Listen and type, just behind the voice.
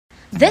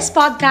This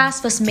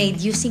podcast was made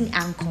using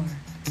Anchor.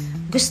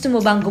 Gusto mo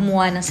bang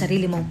gumawa ng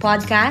sarili mong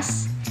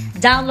podcast?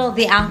 Download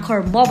the Anchor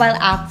mobile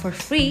app for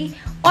free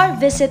or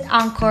visit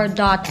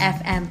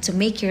anchor.fm to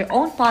make your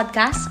own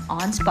podcast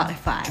on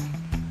Spotify.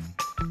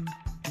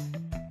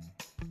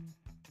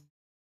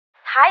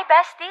 Hi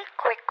bestie,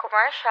 quick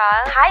commercial.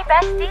 Hi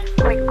bestie,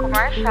 quick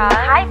commercial.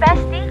 Hi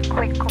bestie,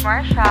 quick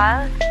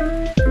commercial.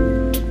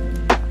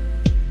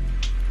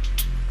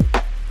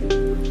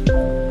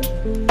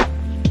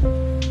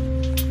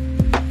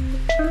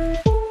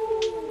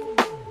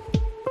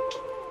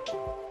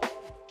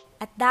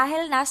 At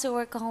dahil nasa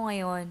work ako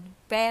ngayon,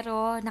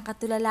 pero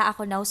nakatulala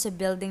ako now sa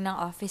building ng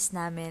office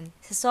namin.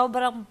 Sa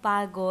sobrang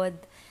pagod.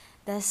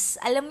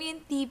 Tas alam mo yung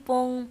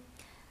tipong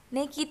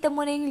nakikita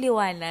mo na yung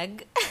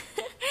liwanag.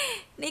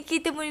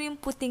 Nakikita mo na yung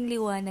puting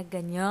liwanag,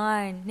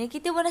 ganyan.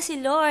 Nakikita mo na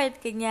si Lord,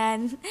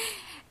 ganyan.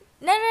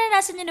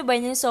 Naranasan nyo na ba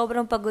yung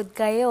sobrang pagod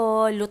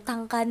kayo,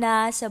 lutang ka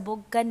na,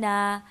 sabog ka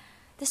na,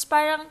 tapos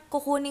parang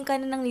kukunin ka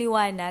na ng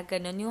liwanag,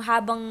 ganun. Yung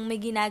habang may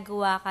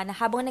ginagawa ka na,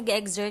 habang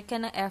nag-exert ka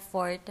ng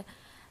effort,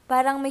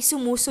 parang may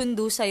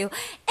sumusundo sa'yo.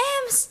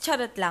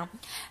 Charot lang.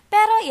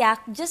 Pero yeah,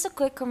 just a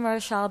quick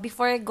commercial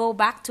before I go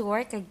back to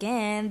work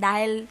again.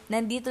 Dahil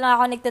nandito lang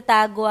ako,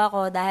 nagtatago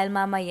ako, dahil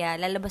mamaya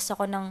lalabas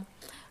ako ng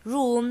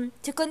room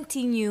to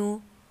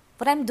continue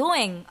what I'm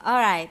doing.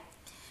 Alright.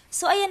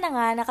 So, ayan na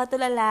nga,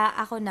 nakatulala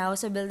ako now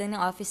sa building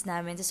ng office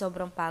namin sa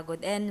sobrang pagod.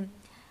 And,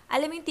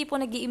 alam mo yung tipo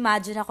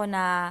nag-i-imagine ako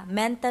na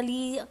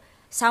mentally,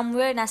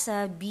 somewhere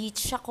nasa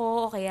beach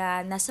ako, o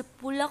kaya nasa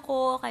pool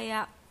ako,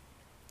 kaya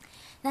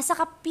nasa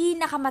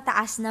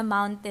pinakamataas na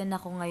mountain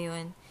ako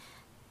ngayon.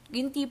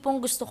 Yung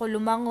tipong gusto ko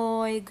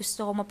lumangoy,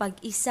 gusto ko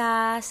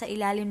mapag-isa sa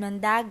ilalim ng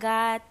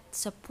dagat,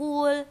 sa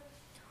pool,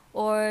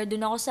 or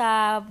dun ako sa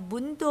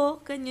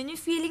bundok, ganyan,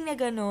 yung feeling na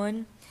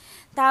ganun.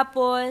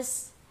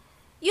 Tapos,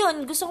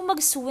 yun, gusto ko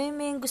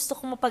mag-swimming, gusto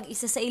ko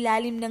mapag-isa sa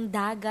ilalim ng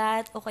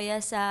dagat, o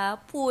kaya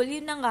sa pool,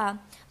 yun na nga.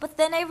 But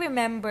then I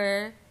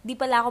remember, di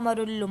pala ako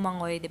marunong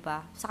lumangoy, di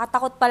ba? Saka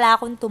takot pala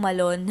akong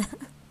tumalon.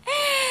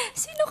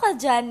 Sino ka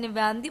dyan, di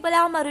ba? Hindi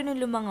pala ako marunong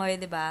lumangoy,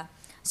 di ba?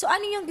 So,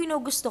 ano yung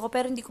ginugusto ko,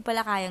 pero hindi ko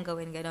pala kayang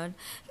gawin, ganon?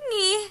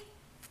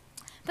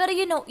 Pero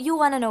you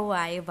wanna know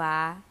why,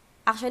 ba?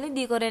 Actually,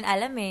 hindi ko rin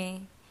alam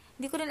eh.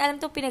 Hindi ko rin alam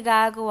itong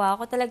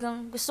pinagagawa ko.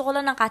 Talagang gusto ko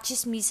lang ng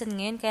kachismisan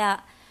ngayon, kaya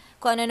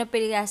kung ano na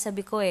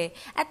pinagsasabi ko eh.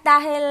 At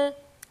dahil,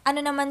 ano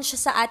naman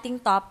siya sa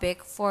ating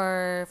topic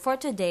for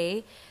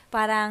today,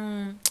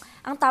 parang,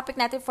 ang topic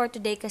natin for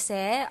today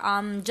kasi,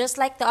 just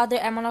like the other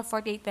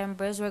ML48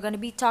 members, we're gonna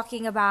be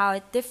talking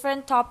about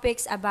different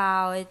topics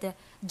about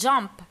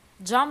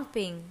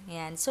jumping.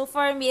 Yan. So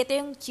for me, ito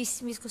yung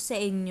chismis ko sa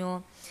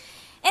inyo.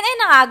 And ayun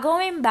na nga,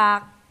 going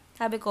back,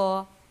 sabi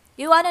ko,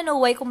 you wanna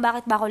know why kung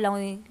bakit ba ako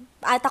lang,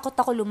 takot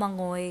ako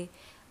lumangoy.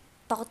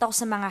 Takot ako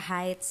sa mga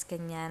heights,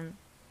 ganyan.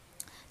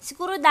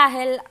 Siguro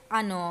dahil,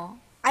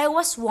 I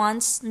was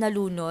once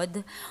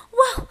nalunod.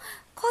 Wow!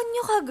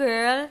 Konyo ka,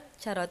 girl.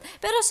 Charot.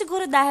 Pero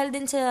siguro dahil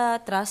din sa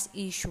trust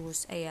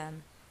issues,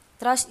 ayan.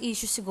 Trust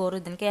issues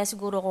siguro din. Kaya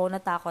siguro ako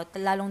natakot,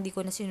 lalong di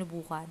ko na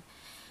sinubukan.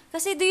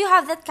 Kasi do you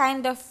have that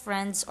kind of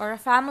friends or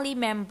family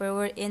member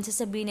wherein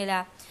sasabihin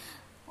nila,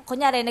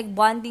 kunyari,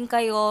 nag-bonding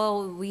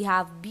kayo, we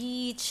have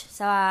beach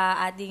sa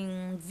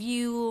ating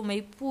view,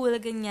 may pool,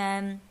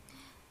 ganyan.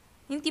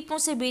 Yung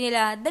tipong sabihin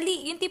nila,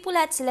 yung tipong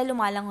lahat sila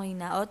lumalangoy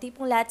na, o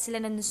tipong lahat sila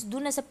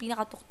doon na sa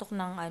pinakatuktok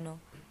ng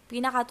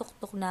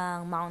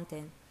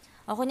mountain.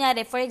 O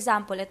kunyari, for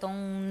example,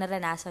 itong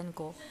naranasan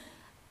ko.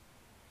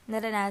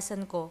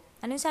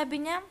 Ano yung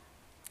sabi niya?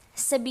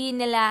 Sabihin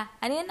nila,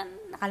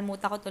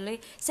 nakalimutan ko tuloy.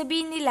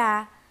 Sabihin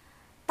nila,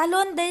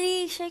 talon,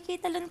 dali,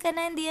 Shirky, talon ka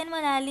na, hindi yan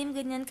malalim,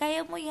 ganyan,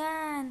 kaya mo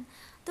yan.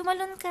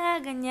 Tumalon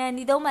ka, ganyan,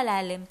 hindi daw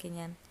malalim,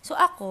 ganyan. So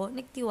ako,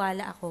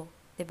 nagtiwala ako,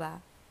 'di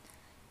ba?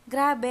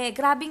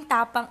 Grabing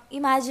tapang.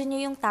 Imagine nyo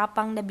yung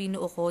tapang na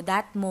binuo ko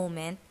that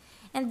moment.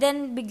 And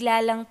then, bigla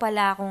lang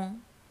pala akong,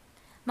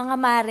 mga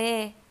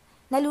mare,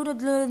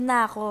 nalunod-lunod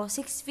na ako.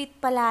 6 feet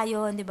pala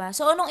yun, di ba?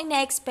 So, anong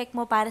ina-expect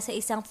mo para sa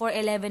isang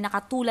 4'11 na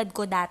katulad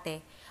ko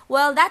dati?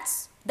 Well, that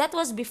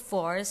was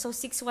before. So,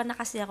 6'1 na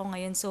kasi ako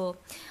ngayon. So,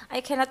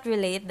 I cannot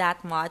relate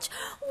that much.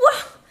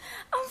 Wow!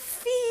 Ang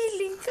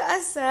feeling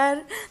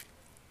kaasar.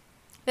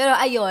 Pero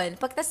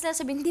ayun, pagtas na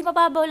sabihin, hindi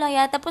mababaw lang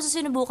yan. Tapos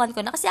sinubukan ko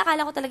na. Kasi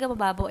akala ko talaga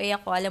mababaw.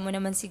 Ako, alam mo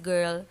naman si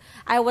girl.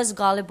 I was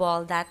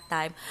gullible that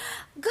time.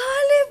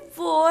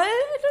 Gullible?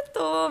 Ano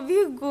to?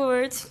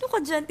 Bigord. Sino ka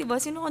dyan, diba?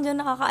 Sino ka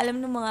dyan nakakaalam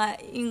ng mga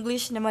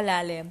English na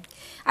malalim?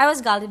 I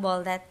was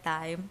gullible that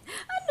time.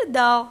 Ano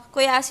daw?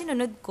 Kuya,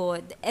 sinunod ko.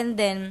 And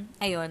then,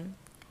 ayun,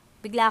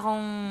 bigla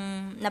akong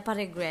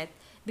naparegret.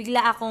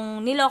 Bigla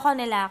akong niloko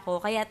nila ako.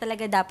 Kaya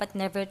talaga dapat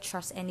never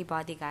trust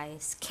anybody,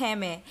 guys.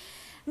 Keme.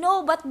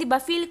 No, but 'di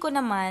ba feel ko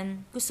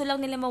naman, gusto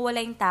lang nila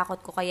mawala yung takot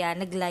ko kaya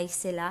nag-lie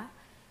sila.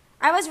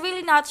 I was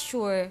really not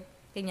sure.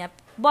 Kanya.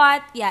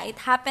 But yeah, it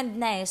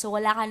happened na eh. So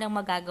wala ka nang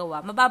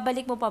magagawa.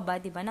 Mababalik mo pa ba,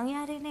 'di ba?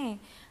 Nangyari na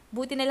eh.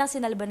 Buti na lang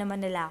sinalba naman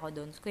nila ako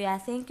doon.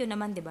 Kuya, thank you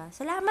naman, 'di ba?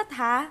 Salamat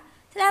ha.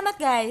 Salamat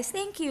guys,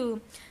 thank you.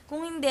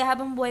 Kung hindi,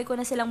 habang buhay ko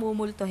na silang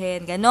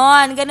mumultuhin.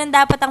 Ganon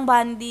dapat ang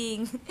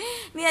bonding.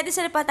 Hindi natin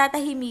sila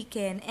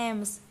patatahimikin,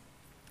 ems.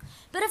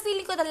 Pero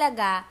feeling ko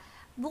talaga,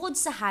 bukod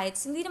sa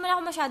heights, hindi naman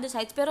ako masyado sa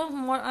heights, pero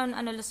more on,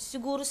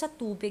 siguro sa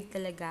tubig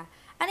talaga.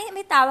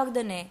 May tawag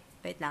doon eh.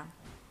 Wait lang.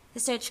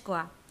 Search ko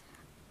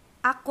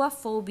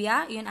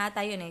Aquaphobia, yun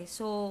ata yun eh.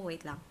 So,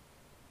 wait lang.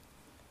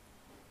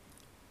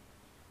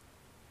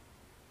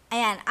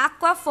 Ayan,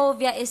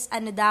 aquaphobia is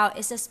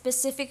is a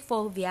specific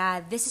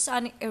phobia. This is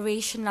an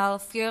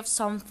irrational fear of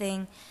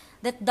something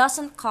that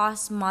doesn't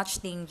cause much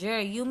danger.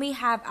 You may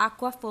have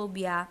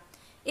aquaphobia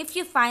if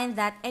you find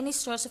that any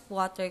source of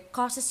water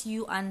causes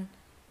you an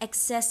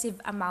excessive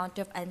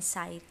amount of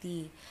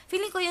anxiety.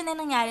 Feeling ko yun na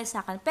nangyari sa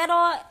akin. Pero,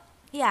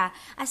 yeah,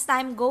 as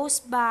time goes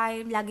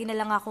by, lagi na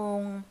lang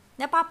akong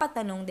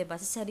napapatanong, 'di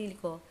ba, sa sarili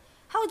ko.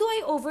 How do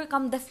I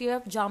overcome the fear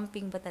of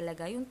jumping ba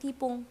talaga? Yung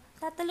tipong,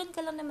 tatalon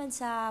ka lang naman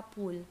sa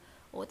pool.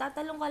 O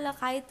tatalon ka lang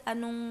kahit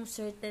anong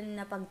certain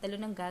na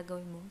pagtalon ang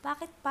gagawin mo.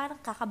 Bakit parang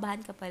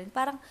kakabahan ka pa rin?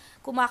 Parang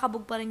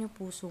kumakabog pa rin yung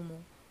puso mo.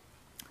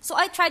 So,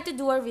 I tried to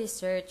do a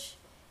research.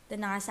 Ito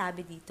na nga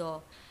sabi dito.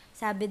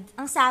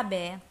 Ang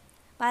sabi,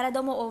 para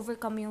daw mo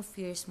overcome yung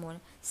fears mo.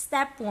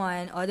 Step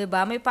 1,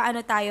 diba? May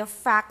paano tayo,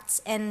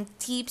 facts and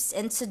tips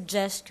and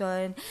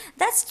suggestion.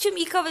 That's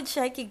Chumika with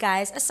Sheki,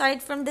 guys. Aside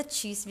from the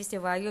cheese,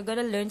 diba? You're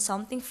gonna learn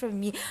something from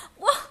me.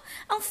 Wow!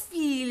 Ang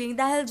feeling.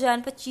 Dahil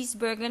dyan,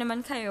 pa-cheeseburger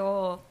naman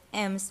kayo.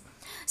 Ems.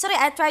 Sorry,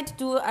 I tried to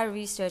do a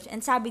research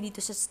and sabi dito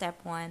sa step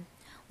 1,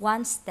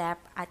 one step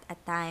at a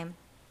time.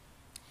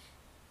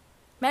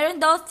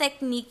 Meron daw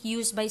technique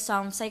used by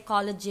some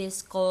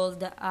psychologists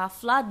called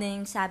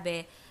flooding,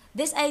 sabi.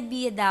 This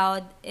idea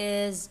daw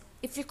is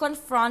if you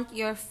confront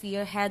your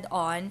fear head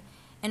on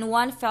in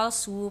one fell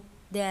swoop,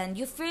 then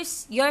your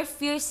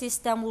fear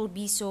system will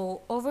be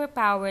so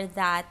overpowered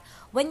that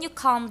when you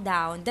calm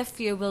down, the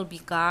fear will be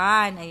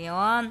gone.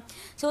 Ayun.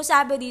 So,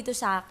 sabi dito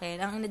sa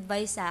akin, ang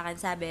in-advise sa akin,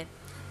 sabi,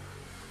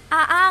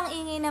 ang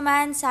ingay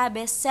naman,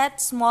 sabi, set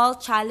small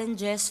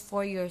challenges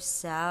for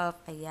yourself.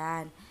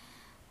 Ayan.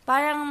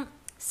 Parang,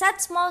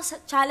 set small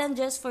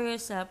challenges for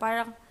yourself.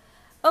 Parang,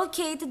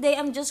 okay,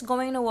 today I'm just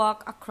going to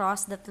walk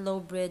across that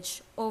low bridge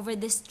over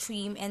this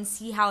stream and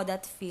see how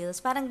that feels.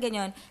 Parang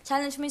ganyan.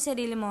 Challenge mo yung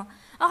sarili mo.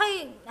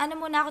 Okay,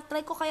 muna ako,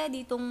 try ko kaya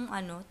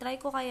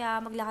try ko kaya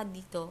maglakad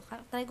dito.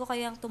 Try ko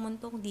kaya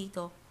tumuntong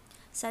dito.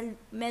 Sa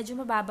medyo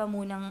mababa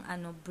munang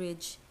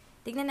bridge.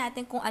 Tignan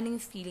natin kung ano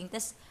yung feeling.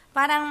 Tapos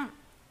parang,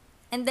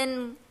 and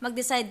then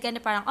mag-decide ka na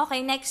parang,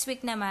 okay, next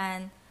week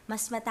naman,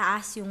 mas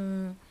mataas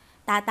yung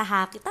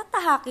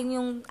tatahakin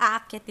yung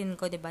aakyatin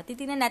ko, diba?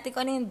 Titingnan natin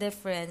kung ano yung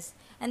difference.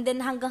 And then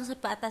hanggang sa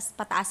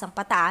pataas ang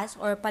pataas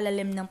or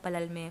palalim ng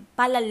palalim.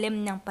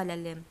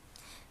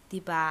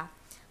 Diba?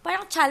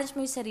 Parang challenge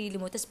mo yung sarili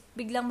mo, tapos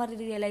biglang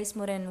marirealize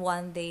mo rin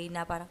one day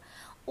na parang,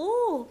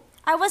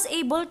 I was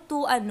able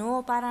to,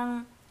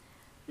 parang,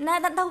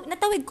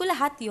 natawid ko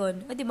lahat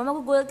yon. O diba?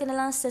 Magugulat ka na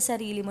lang sa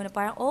sarili mo na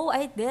parang,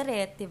 I did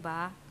it,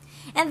 diba?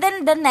 And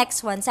then the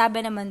next one,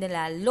 sabi naman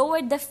nila,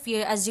 lower the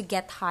fear as you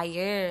get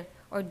higher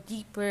or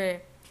deeper.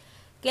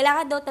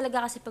 Kailangan daw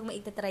talaga kasi pag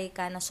maitatry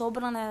ka na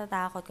sobrang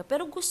natatakot ka,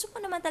 pero gusto mo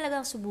naman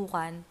talagang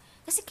subukan.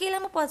 Kasi kailan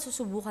mo pa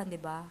susubukan,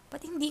 diba?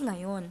 Ba't hindi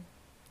ngayon?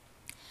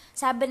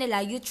 Sabi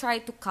nila, you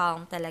try to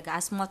calm talaga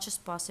as much as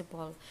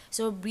possible.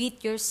 So, breathe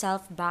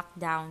yourself back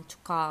down to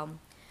calm.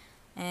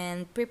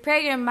 And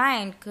prepare your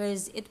mind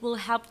because it will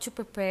help to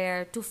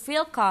prepare to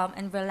feel calm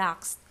and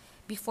relaxed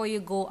before you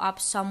go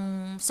up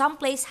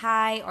someplace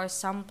high or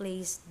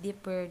someplace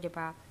deeper,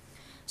 diba?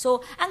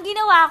 So, ang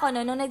ginawa ko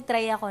nung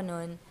nag-try ako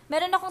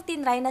meron akong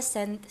tinry na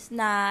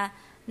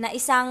na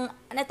isang,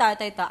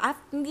 ito.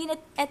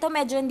 Ito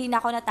medyo hindi na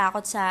ako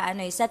natakot sa,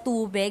 sa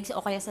tubig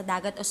o kaya sa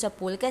dagat o sa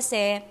pool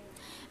kasi,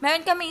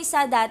 meron kami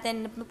isa dati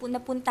na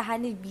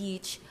napuntahan ni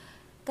beach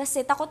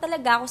kasi takot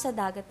talaga ako sa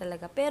dagat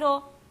talaga.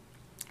 Pero,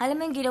 alam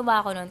mo yung ginawa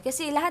ko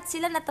kasi lahat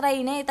sila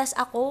na-try na tas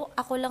ako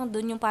lang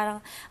dun yung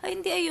parang,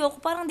 hindi ayoko,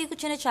 parang hindi ko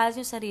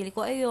challenge yung sarili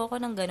ko, ayoko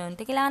ng ganun.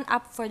 Kailangan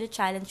up for the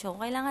challenge ko,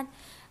 kailangan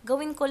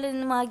gawin ko lang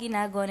ng mga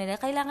ginagawa nila.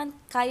 Kailangan,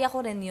 kaya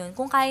ko rin yun.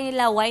 Kung kaya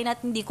nila, why not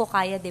hindi ko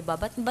kaya, diba?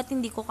 Ba't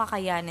hindi ko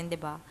kakayanin,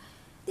 diba?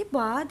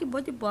 Diba?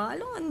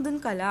 Alam,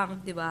 andun ka lang,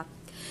 diba?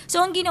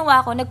 So, ang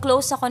ginawa ko,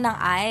 nag-close ako ng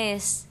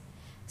eyes.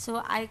 So,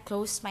 I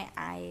close my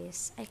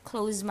eyes.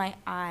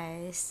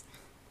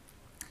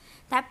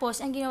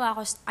 Tapos, ang ginawa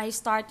ko, I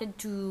started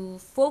to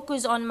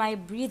focus on my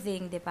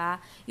breathing,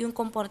 diba? Yung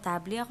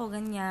komportable ako,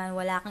 ganyan.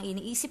 Wala kang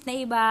iniisip na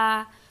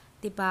iba.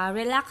 Diba?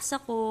 Relax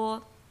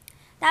ako.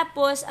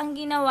 Tapos, ang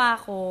ginawa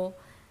ko,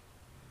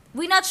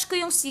 winatch ko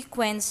yung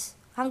sequence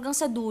hanggang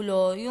sa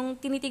dulo. Yung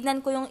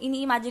tinitignan ko, yung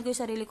ini-imagine ko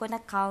yung sarili ko na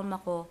calm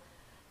ako.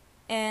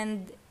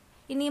 And,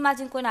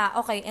 ini-imagine ko na,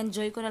 okay,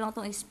 enjoy ko na lang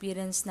tong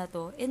experience na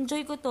to.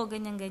 Enjoy ko to,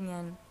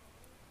 ganyan.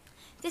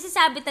 Kasi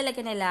sabi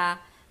talaga nila,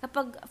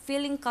 kapag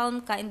feeling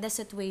calm ka in the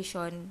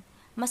situation,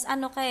 mas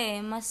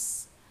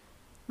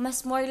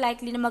mas more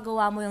likely na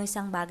magawa mo yung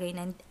isang bagay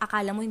na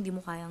akala mo hindi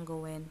mo kayang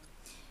gawin.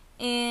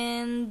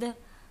 And,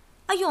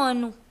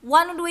 ayun,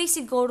 one way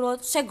siguro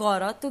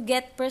to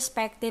get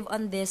perspective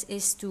on this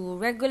is to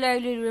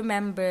regularly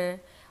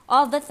remember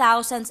all the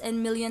thousands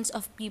and millions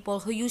of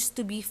people who used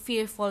to be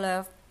fearful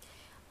of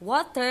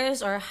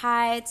waters or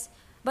heights,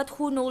 but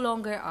who no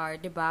longer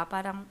are, 'di ba?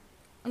 Parang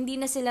hindi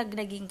na sila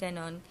naging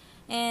ganon.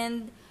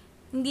 And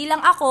hindi lang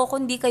ako,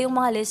 kundi kayong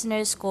mga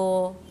listeners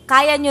ko,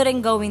 kaya nyo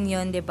rin gawin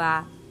yon, 'di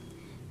ba?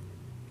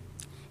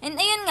 And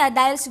ayun nga,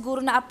 dahil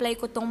siguro na-apply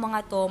ko tong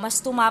mga to,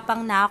 mas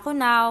tumapang na ako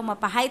now,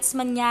 mapa-heights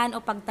man yan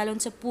o pagtalon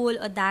sa pool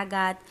o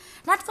dagat.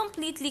 Not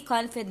completely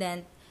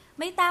confident.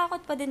 May takot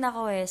pa din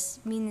ako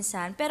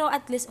minsan. Pero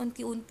at least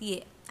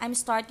unti-unti, I'm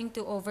starting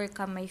to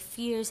overcome my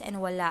fears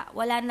and wala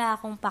na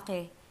akong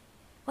pake.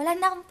 Wala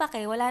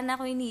na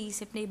akong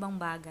iniisip na ibang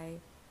bagay.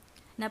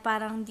 Na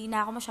parang hindi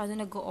na ako masyado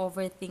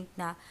nag-overthink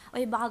na,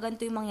 oy baka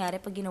ganito yung mangyari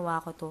pag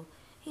ginawa ko to.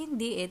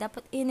 Hindi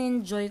dapat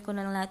in-enjoy ko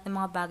na lang lahat ng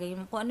mga bagay,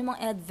 kung ano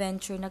mga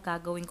adventure na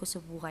gagawin ko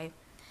sa buhay.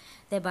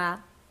 'Di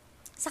ba?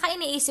 Saka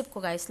iniisip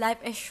ko guys,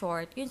 life is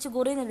short. Yun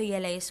siguro yung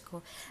na-realize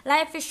ko.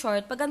 Life is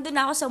short, pag andun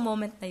na ako sa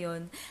moment na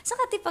yun.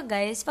 Saka diba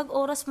guys, pag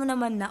oras mo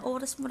naman na,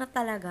 oras mo na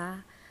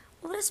talaga.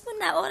 Oras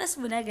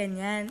mo na,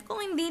 ganyan.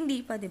 Kung hindi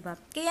pa, diba?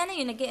 Kaya na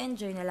yun,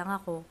 nag-enjoy na lang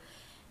ako.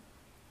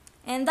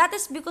 And that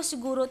is because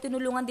siguro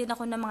tinulungan din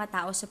ako ng mga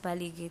tao sa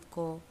paligid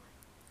ko.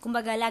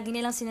 Kumbaga, lagi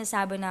nilang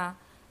sinasabi na,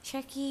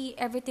 Sharky,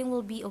 everything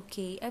will be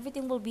okay.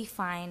 Everything will be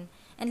fine.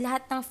 And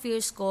lahat ng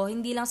fears ko,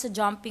 hindi lang sa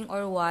jumping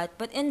or what,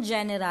 but in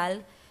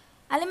general,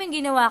 alam mo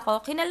yung ginawa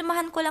ko,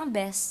 kinalmahan ko lang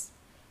best.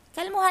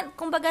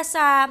 Kumbaga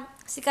sa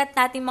sikat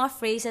nating mga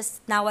phrases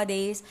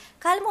nowadays,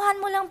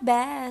 kalmuhan mo lang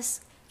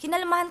best.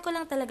 Kinalmahan ko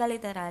lang talaga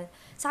literal.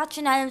 Saka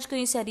challenge ko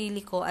yung sarili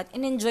ko at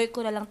in-enjoy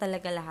ko na lang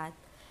talaga lahat.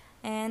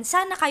 And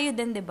sana kayo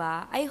din, 'di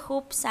ba? I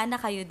hope sana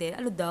kayo din.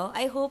 Ano daw?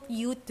 I hope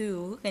you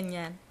too.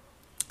 Ganyan.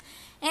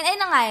 And ayun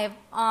na nga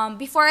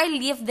before I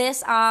leave this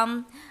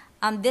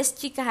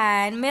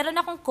chikahan, meron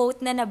akong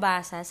quote na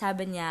nabasa.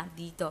 Sabi niya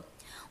dito,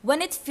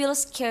 when it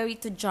feels scary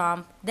to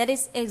jump, that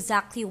is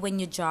exactly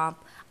when you jump.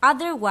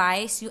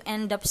 Otherwise, you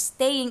end up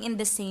staying in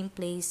the same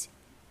place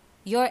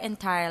your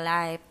entire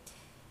life.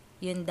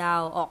 Yun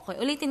daw. Okay,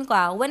 ulitin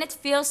ko when it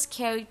feels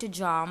scary to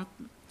jump,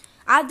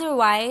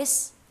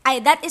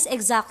 that is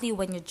exactly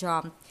when you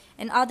jump.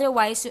 And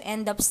otherwise, you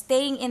end up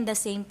staying in the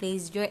same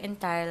place your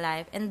entire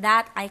life. And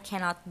that I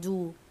cannot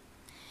do.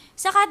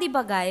 Saka,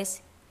 diba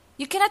guys,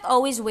 you cannot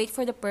always wait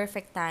for the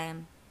perfect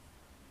time.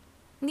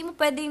 Hindi mo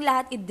pwedeng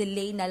lahat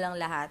i-delay na lang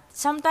lahat.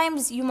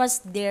 Sometimes, you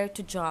must dare to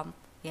jump.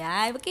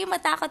 Yan. Huwag kayong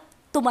matakot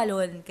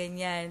tumalon.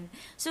 Ganyan.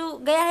 So,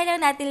 gayahin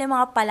lang natin yung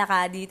mga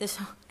palaka dito. So,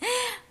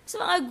 sa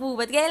mga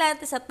gubat. Gaya lang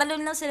natin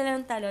talon lang sila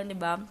ng talon,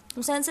 diba?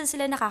 Kung saan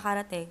sila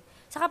nakakarating.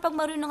 Saka pag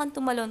marunong kang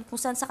tumalon, kung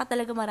saan ka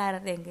talaga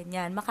mararating.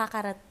 Ganyan.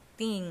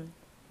 Makakarating.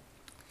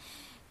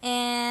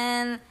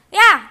 And,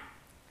 yeah,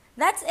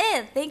 that's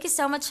it. Thank you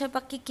so much sa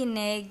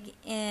pakikinig.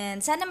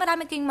 And sana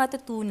marami kayong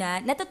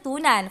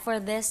natutunan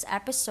for this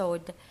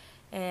episode.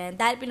 And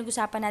dahil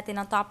pinag-usapan natin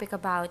ang topic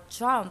about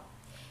jump.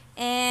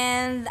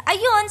 And,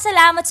 ayun,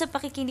 salamat sa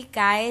pakikinig,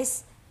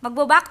 guys.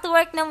 Magbo-back to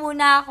work na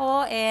muna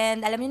ako.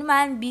 And, alam niyo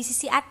naman, busy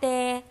si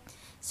ate.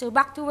 So,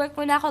 back to work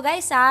muna ako,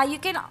 guys, ha.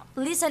 You can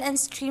listen and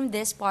stream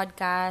this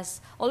podcast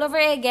all over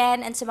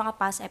again and sa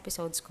mga past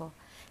episodes ko.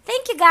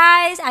 Thank you,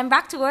 guys. I'm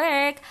back to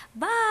work.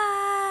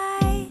 Bye!